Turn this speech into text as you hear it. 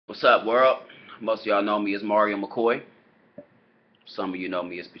What's up, world? Most of y'all know me as Mario McCoy. Some of you know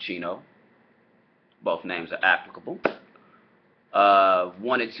me as Pacino. Both names are applicable.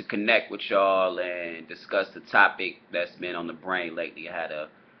 Wanted to connect with y'all and discuss the topic that's been on the brain lately. I had a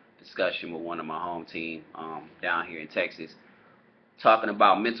discussion with one of my home team down here in Texas, talking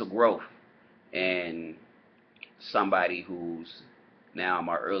about mental growth and somebody who's now in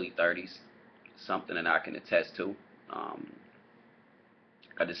my early 30s, something that I can attest to. Um,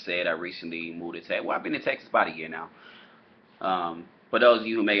 like I just said, I recently moved to Texas. Well, I've been in Texas about a year now. For those of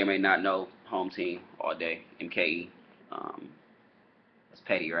you who may or may not know, home team all day, MKE. Um, that's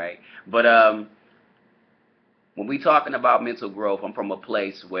petty, right? But when we talking about mental growth, I'm from a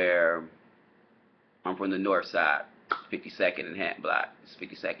place where I'm from the north side, 52nd and Hampton block. It's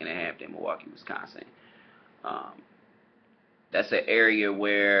 52nd and Hampton, Milwaukee, Wisconsin. Um, that's an area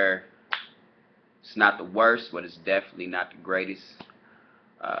where it's not the worst, but it's definitely not the greatest.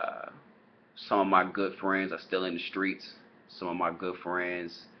 Uh, some of my good friends are still in the streets. Some of my good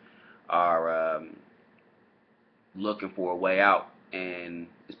friends are looking for a way out, and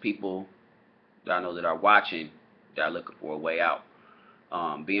there's people that I know that are watching that are looking for a way out.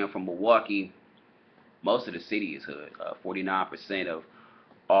 Being from Milwaukee, most of the city is hood. 49% of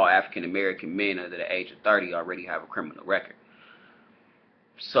all African American men under the age of 30 already have a criminal record.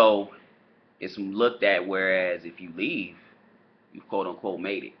 So it's looked at, whereas if you leave, you quote unquote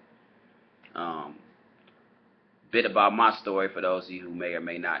made it. Um, Bit about my story for those of you who may or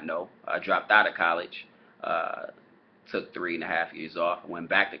may not know. I dropped out of college, took 3.5 years off, went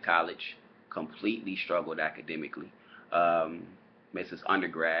back to college, completely struggled academically. Missed his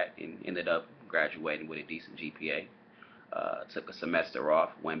undergrad and ended up graduating with a decent GPA. Took a semester off,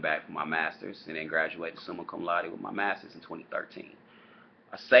 went back for my master's, and then graduated summa cum laude with my master's in 2013.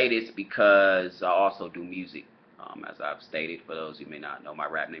 I say this because I also do music. As I've stated, for those who may not know, my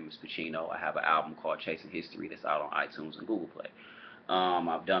rap name is Pacino. I have an album called Chasing History that's out on iTunes and Google Play.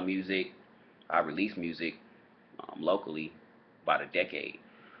 I've done music. I released music locally about a decade.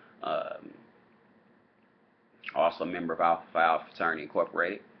 Um, Also a member of Alpha Phi Fraternity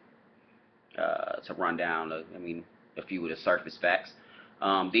Incorporated. To run down, a few of the surface facts.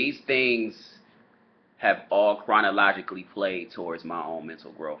 These things have all chronologically played towards my own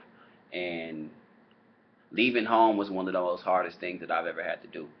mental growth, and leaving home was one of the most hardest things that I've ever had to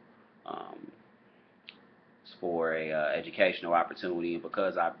do. Um, it's for a educational opportunity, and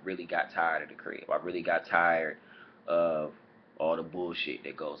because I really got tired of the crib. I really got tired of all the bullshit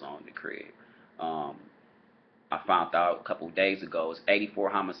that goes on in the crib. Um, I found out a couple of days ago it's 84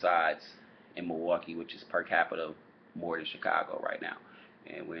 homicides in Milwaukee, which is per capita more than Chicago right now,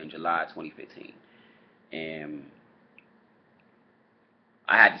 and we're in July 2015. And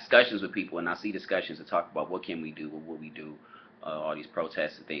I had discussions with people, and I see discussions that talk about what can we do, what will we do, all these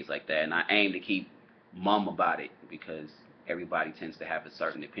protests and things like that. And I aim to keep mum about it because everybody tends to have a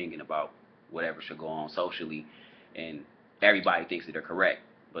certain opinion about whatever should go on socially, and everybody thinks that they're correct,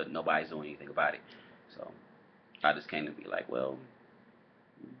 but nobody's doing anything about it. So I just came to be like, well,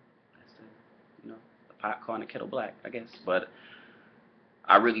 that's the pot calling the kettle black, I guess. But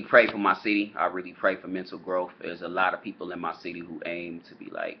I really pray for my city. I really pray for mental growth. There's a lot of people in my city who aim to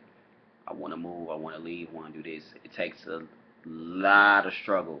be like, I want to move, I want to leave, I want to do this. It takes a lot of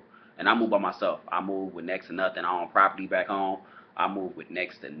struggle. And I move by myself. I move with next to nothing. I own property back home. I move with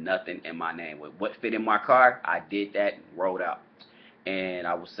next to nothing in my name. With what fit in my car, I did that and rolled out. And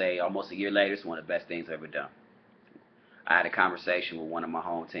I would say almost a year later, it's one of the best things I've ever done. I had a conversation with one of my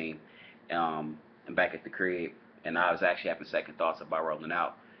home team, and back at the crib, and I was actually having second thoughts about rolling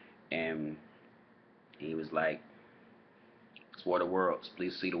out. And he was like, explore the world,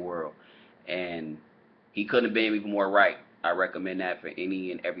 please see the world. And he couldn't have been even more right. I recommend that for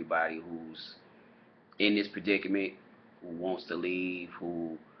any and everybody who's in this predicament, who wants to leave,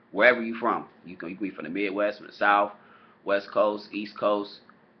 who wherever you from. You can be from the Midwest, from the South, West Coast, East Coast,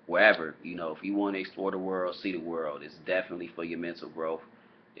 wherever. If you want to explore the world, see the world. It's definitely for your mental growth.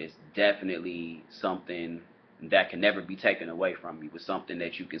 It's definitely something that can never be taken away from you. It's something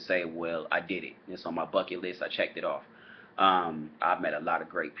that you can say, well, I did it. It's on my bucket list. I checked it off. I've met a lot of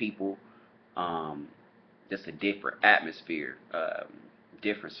great people. Just a different atmosphere,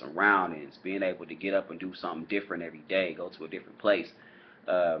 different surroundings, being able to get up and do something different every day, go to a different place.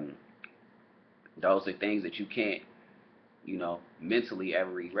 Um, those are things that you can't, mentally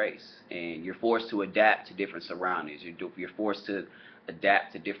ever erase. And you're forced to adapt to different surroundings. You're forced to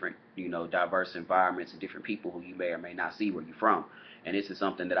adapt to different, diverse environments and different people who you may or may not see where you're from. And this is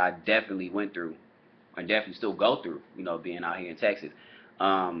something that I definitely went through and definitely still go through, being out here in Texas.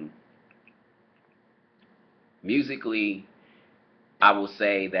 Musically, I will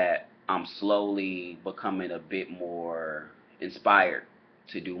say that I'm slowly becoming a bit more inspired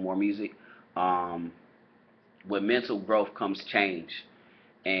to do more music. Um, with mental growth comes change,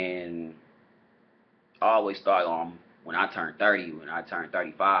 and I always thought when I turned 30, when I turned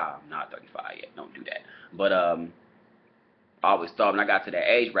 35, I'm not 35 yet, don't do that. But I always thought when I got to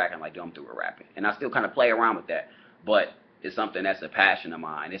that age bracket, I'm like, dude, I'm through with rapping, and I still kind of play around with that. But it's something that's a passion of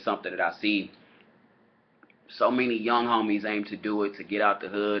mine. It's something that I see so many young homies aim to do it, to get out the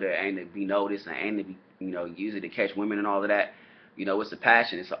hood, or aim to be noticed, and aim to be, use it to catch women and all of that. It's a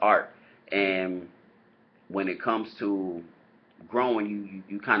passion, it's an art, and when it comes to growing,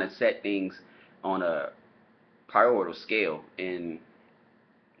 you kind of set things on a priority scale and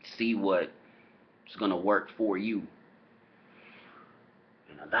see what's gonna work for you.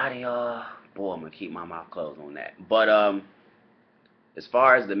 And a lot of y'all, boy, I'm gonna keep my mouth closed on that. But as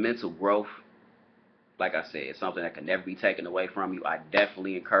far as the mental growth, like I said, it's something that can never be taken away from you. I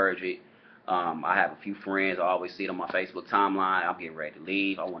definitely encourage it. I have a few friends. I always see it on my Facebook timeline. I'm getting ready to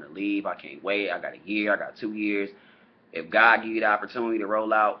leave. I want to leave. I can't wait. I got a year. I got 2 years. If God give you the opportunity to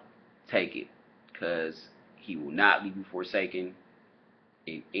roll out, take it, because He will not leave you forsaken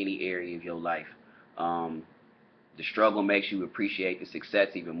in any area of your life. Um, the struggle makes you appreciate the success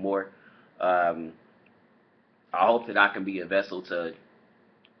even more. Um, I hope that I can be a vessel to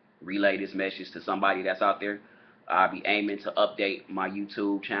relay this message to somebody that's out there. I'll be aiming to update my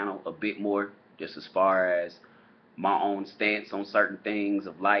YouTube channel a bit more, just as far as my own stance on certain things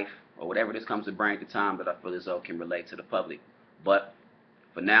of life, or whatever this comes to bring at the time that I feel as though can relate to the public. But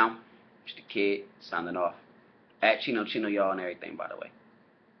for now, it's the kid signing off. At Chino y'all and everything, by the way.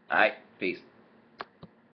 Alright, peace.